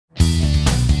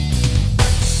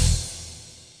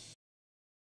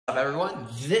What's up, everyone?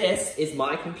 This is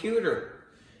my computer,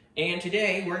 and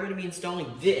today we're going to be installing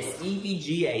this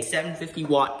EVGA 750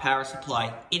 watt power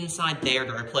supply inside there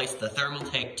to replace the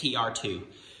Thermaltake TR2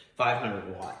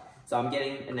 500 watt. So I'm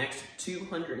getting an extra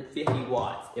 250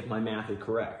 watts if my math is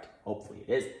correct. Hopefully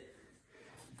it is.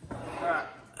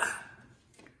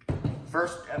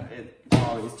 First step is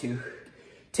always to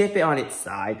tip it on its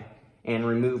side and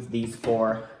remove these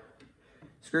 4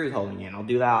 screws holding it in. I'll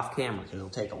do that off camera because it'll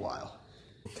take a while.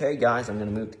 Okay guys, I'm gonna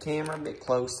move the camera a bit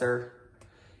closer,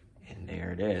 and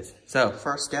there it is. So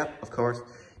first step, of course,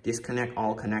 disconnect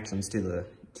all connections to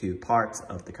parts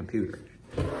of the computer.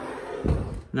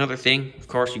 Another thing, of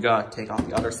course, you gotta take off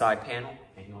the other side panel.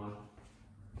 Hang on.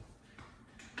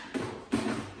 I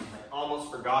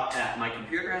almost forgot that my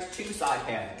computer has 2 side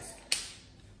panels.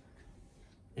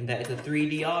 And that is a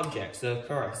 3D object, so of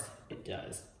course it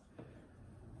does.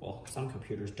 Well, some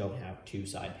computers don't have 2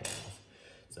 side panels.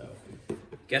 So,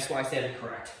 guess why I said it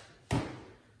correct.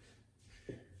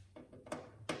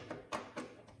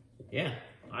 Yeah,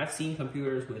 I've seen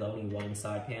computers with only 1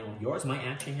 side panel. Yours might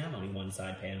actually have only 1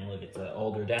 side panel if it's an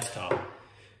older desktop.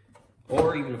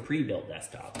 Or even a pre-built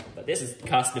desktop. But this is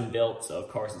custom built, so of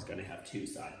course it's going to have 2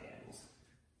 side panels.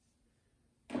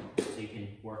 So you can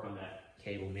work on that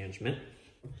cable management.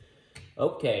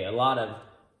 Okay, a lot of...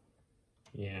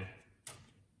 yeah,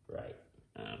 right.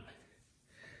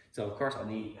 So of course I'll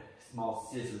need small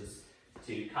scissors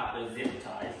to cut those zip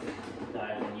ties that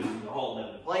I've been using to hold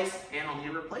them in place, and I'll need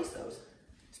to replace those.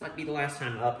 This might be the last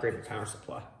time I upgrade the power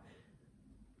supply.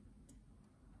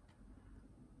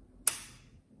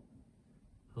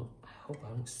 Oh, I hope I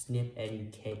don't snip any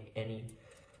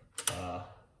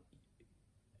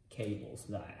cables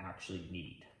that I actually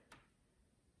need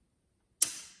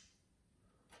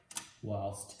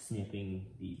whilst snipping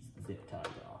these zip ties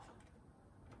off.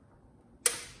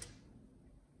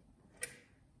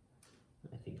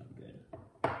 I think I'm good.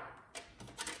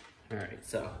 Alright,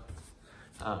 so,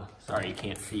 sorry you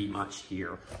can't see much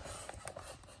here.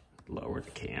 Lower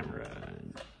the camera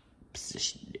and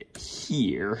position it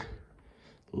here,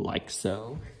 like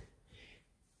so.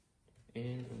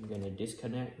 And I'm gonna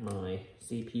disconnect my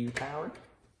CPU power,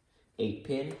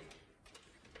 8-pin.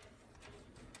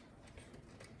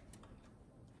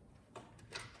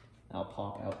 I'll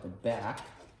pop out the back.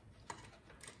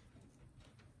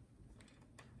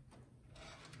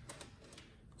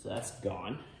 So that's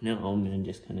gone. Now I'm gonna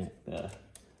disconnect the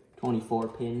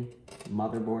 24-pin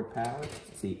motherboard power.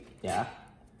 Let's see, yeah,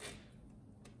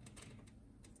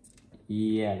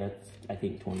 that's, I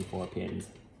think, 24 pins.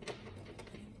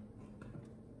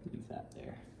 Leave that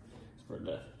there. It's for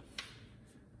the...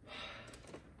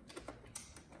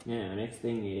 yeah, the next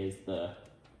thing is I'm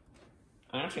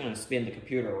actually gonna spin the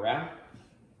computer around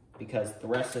because the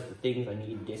rest of the things I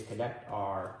need to disconnect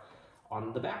are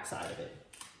on the back side of it.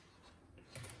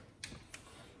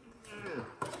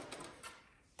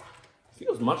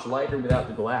 Feels much lighter without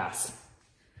the glass.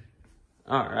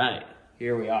 All right,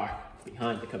 here we are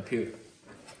behind the computer.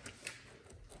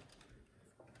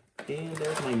 And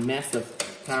there's my mess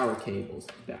of power cables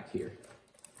back here.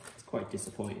 It's quite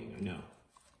disappointing, I know.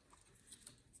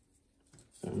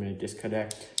 So I'm gonna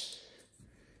disconnect,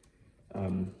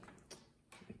 I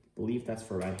believe that's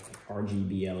for my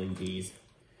RGB LEDs.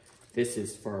 This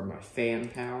is for my fan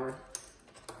power.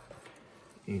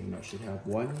 And I should have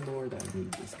one more that I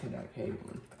need to disconnect. Hey,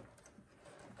 one.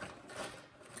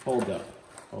 Hold up.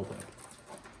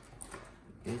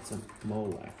 It's a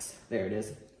Molex. There it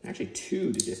is. Actually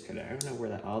 2 to disconnect. I don't know where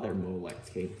that other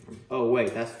Molex came from. Oh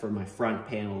wait, that's for my front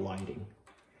panel lighting.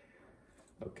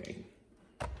 Okay.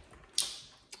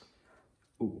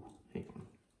 Ooh, hang on.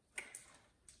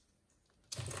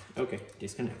 Okay,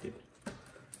 disconnected.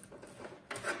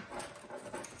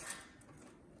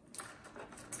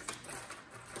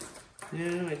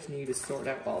 Now I just need to sort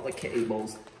out all the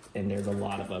cables, and there's a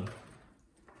lot of them.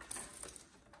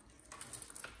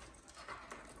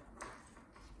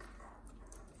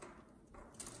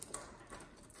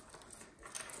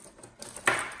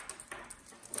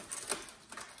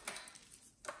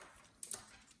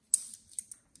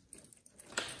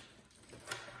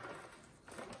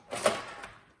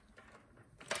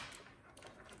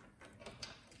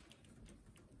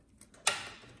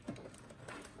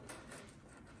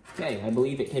 Okay, I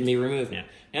believe it can be removed now.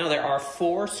 Now there are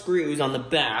 4 screws on the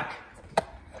back.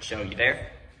 I'll show you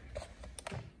there.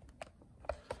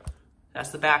 That's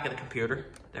the back of the computer.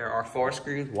 There are 4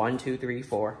 screws, 1, 2, 3,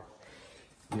 4.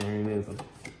 I'm gonna remove them.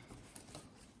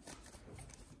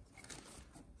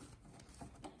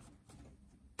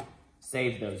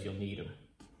 Save those, you'll need them.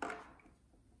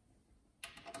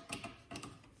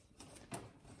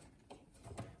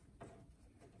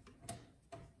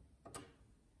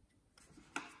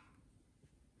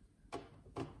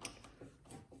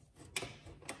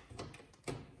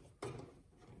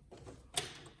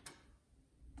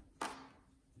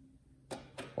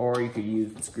 or you could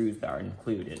use the screws that are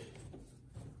included.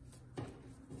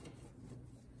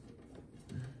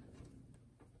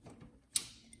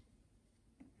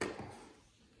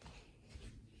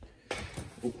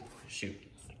 Oh, shoot.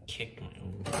 I kicked my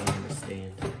own camera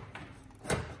stand.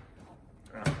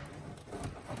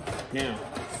 Now,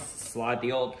 slide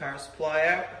the old power supply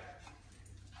out.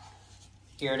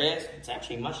 Here it is. It's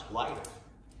actually much lighter,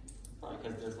 probably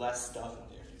because there's less stuff in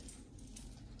there.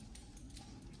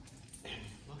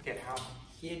 Look at how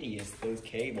hideous those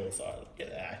cables are. Look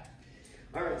at that.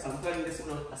 All right, so I'm putting this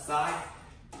one aside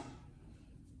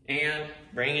and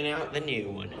bringing out the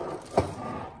new one.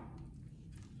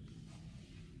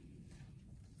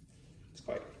 It's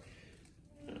quite,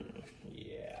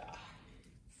 yeah.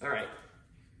 All right.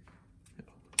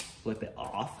 Flip it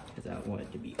off because I want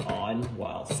it to be on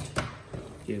whilst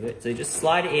do it. So just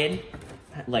slide it in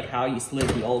like how you slid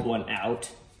the old one out.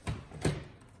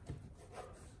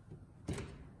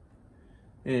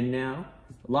 And now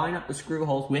line up the screw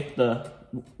holes with the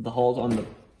holes on the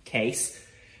case.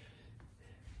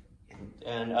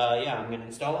 And yeah, I'm gonna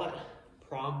install it.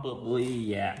 Probably,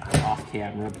 yeah, off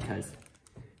camera because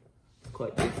it's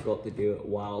quite difficult to do it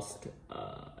whilst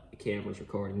the camera's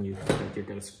recording you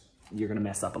because you're gonna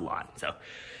mess up a lot. So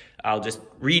I'll just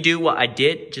redo what I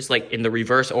did, just like in the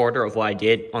reverse order of what I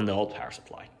did on the old power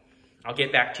supply. I'll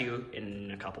get back to you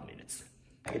in a couple minutes.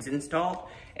 It's installed,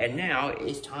 and now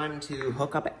it's time to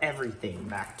hook up everything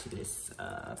back to this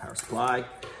power supply,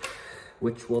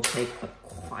 which will take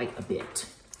quite a bit.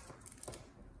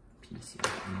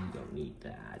 PCB, don't need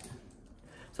that.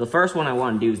 So the first one I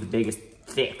want to do is the biggest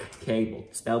thick cable,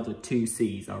 spelled with 2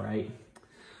 C's, all right?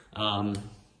 Hang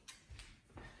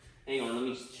on, let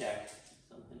me just check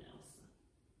something else.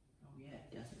 Oh yeah,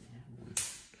 it doesn't have one.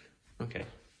 Okay,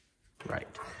 right.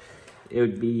 It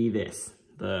would be this,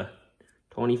 the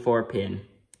 24-pin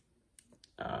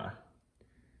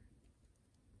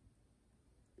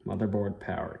motherboard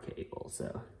power cable.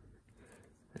 So,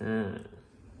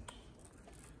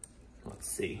 let's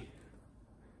see.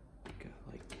 Go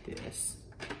like this.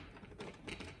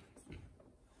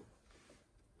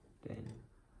 Then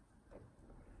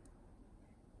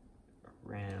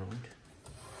around.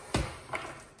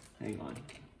 Hang on.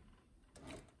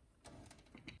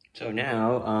 So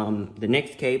now, the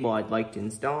next cable I'd like to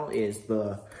install is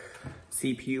the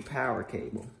CPU power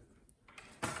cable,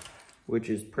 which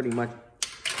is pretty much,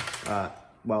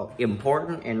 well,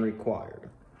 important and required.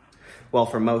 Well,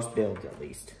 for most builds at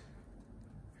least.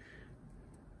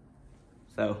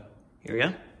 So, here we go.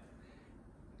 I'm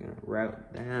gonna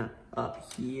route that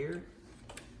up here.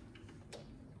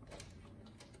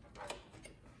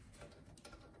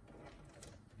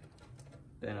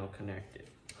 Then I'll connect it.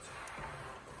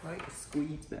 Right,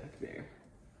 squeeze back there.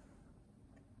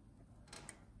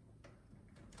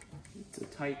 It's a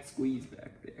tight squeeze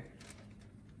back there.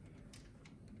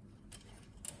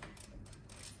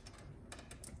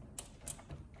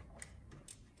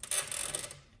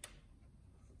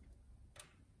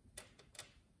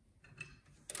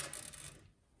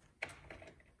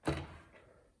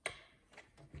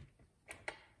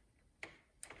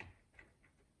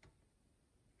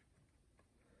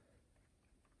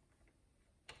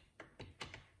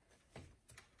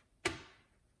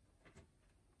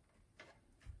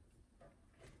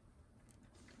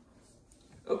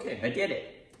 Okay, I did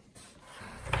it.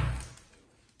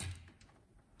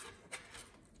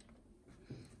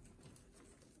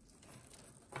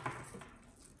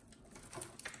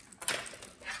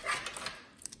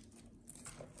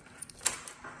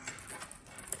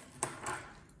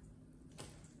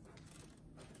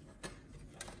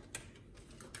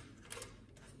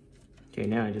 Okay,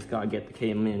 now I just gotta get the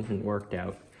cable management worked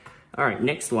out. All right,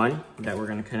 next one that we're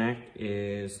gonna connect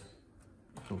is,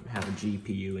 I don't have a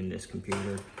GPU in this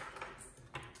computer.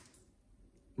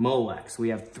 Molex. We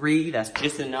have 3, that's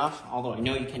just enough, although I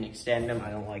know you can extend them. I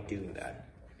don't like doing that.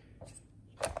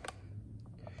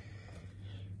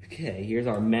 Okay, here's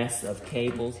our mess of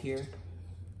cables here.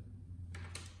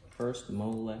 First,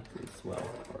 Molex as well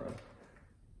for a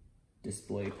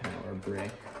display power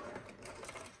brick.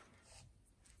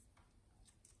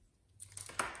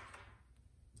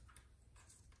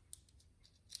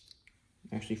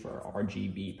 Actually, for our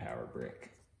RGB power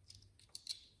brick.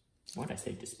 Why did I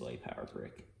say display power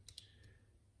brick?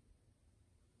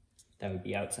 That would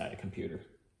be outside a computer.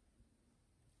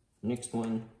 Next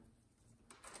one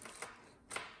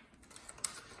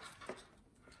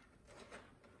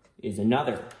is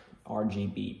another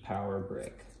RGB power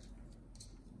brick.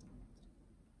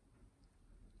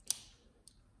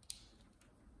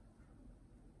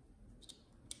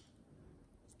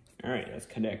 All right, that's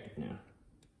connected now.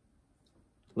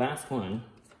 Last one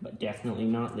but definitely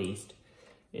not least,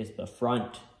 is the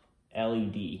front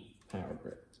LED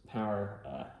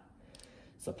power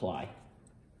supply.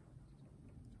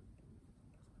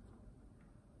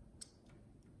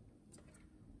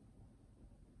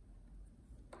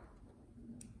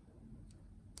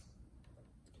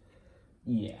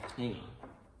 Yeah, hang on.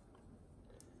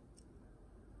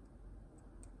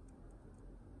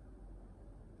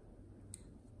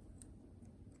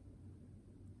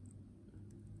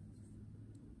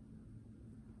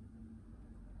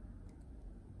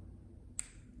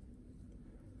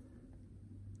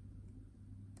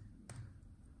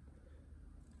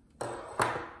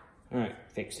 All right,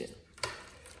 fix it.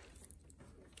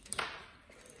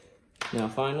 Now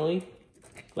finally,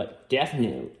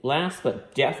 last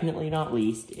but definitely not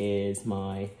least, is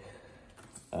my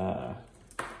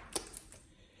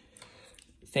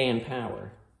fan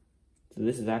power. So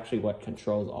this is actually what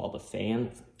controls all the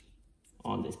fans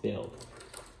on this build,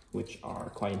 which are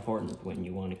quite important when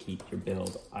you want to keep your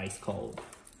build ice cold.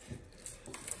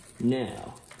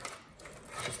 Now,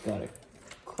 just gotta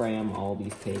cram all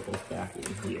these cables back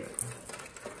in here.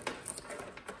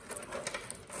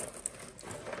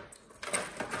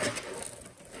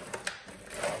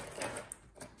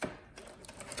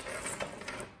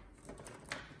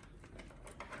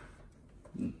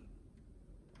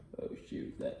 Oh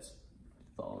shoot, that's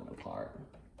falling apart.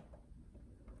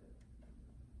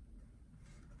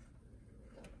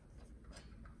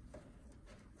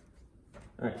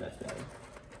 All right, that's better.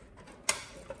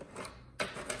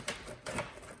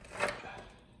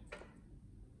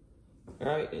 All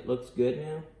right, it looks good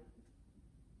now.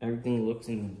 Everything looks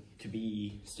to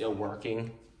be still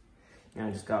working. Now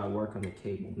I just gotta work on the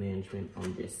cable management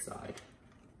on this side.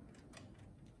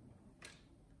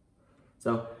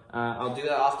 So I'll do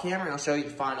that off camera and I'll show you the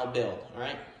final build, all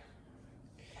right?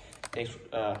 Thanks,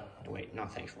 wait,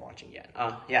 not thanks for watching yet.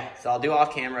 Yeah, so I'll do it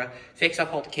off camera, fix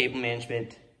up all the cable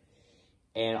management,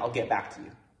 and I'll get back to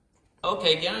you.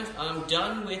 Okay guys, I'm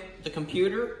done with the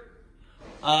computer.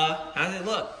 How does it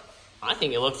look? I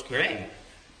think it looks great.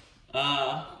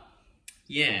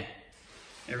 Yeah,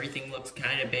 everything looks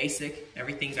kind of basic.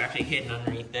 Everything's actually hidden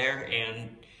underneath there,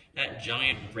 and that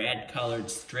giant red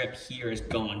colored strip here is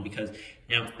gone because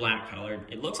now it's black colored.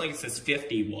 It looks like it says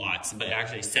 50 watts, but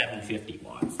actually 750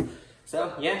 watts.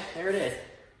 So yeah, there it is.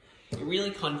 It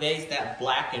really conveys that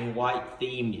black and white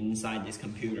theme inside this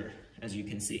computer, as you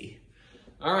can see.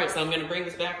 All right, so I'm gonna bring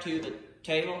this back to the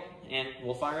table and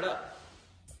we'll fire it up.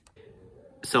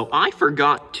 So I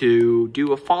forgot to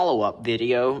do a follow-up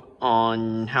video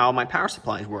on how my power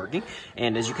supply is working.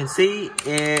 And as you can see,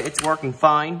 it's working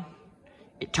fine.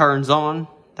 It turns on.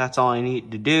 That's all I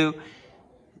need to do.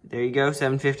 There you go,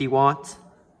 750 watts.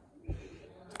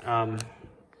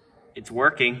 It's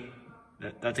working.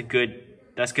 That's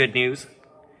good news.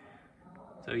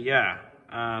 So yeah,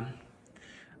 I'm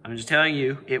just telling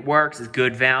you, it works. It's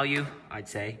good value, I'd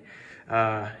say.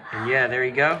 And yeah, there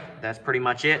you go. That's pretty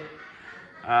much it.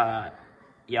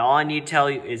 Yeah, all I need to tell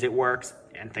you is it works.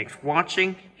 And thanks for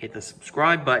watching. Hit the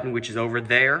subscribe button, which is over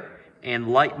there, and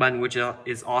like button, which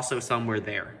is also somewhere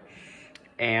there.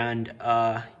 And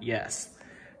yes,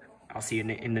 I'll see you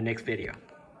in the next video.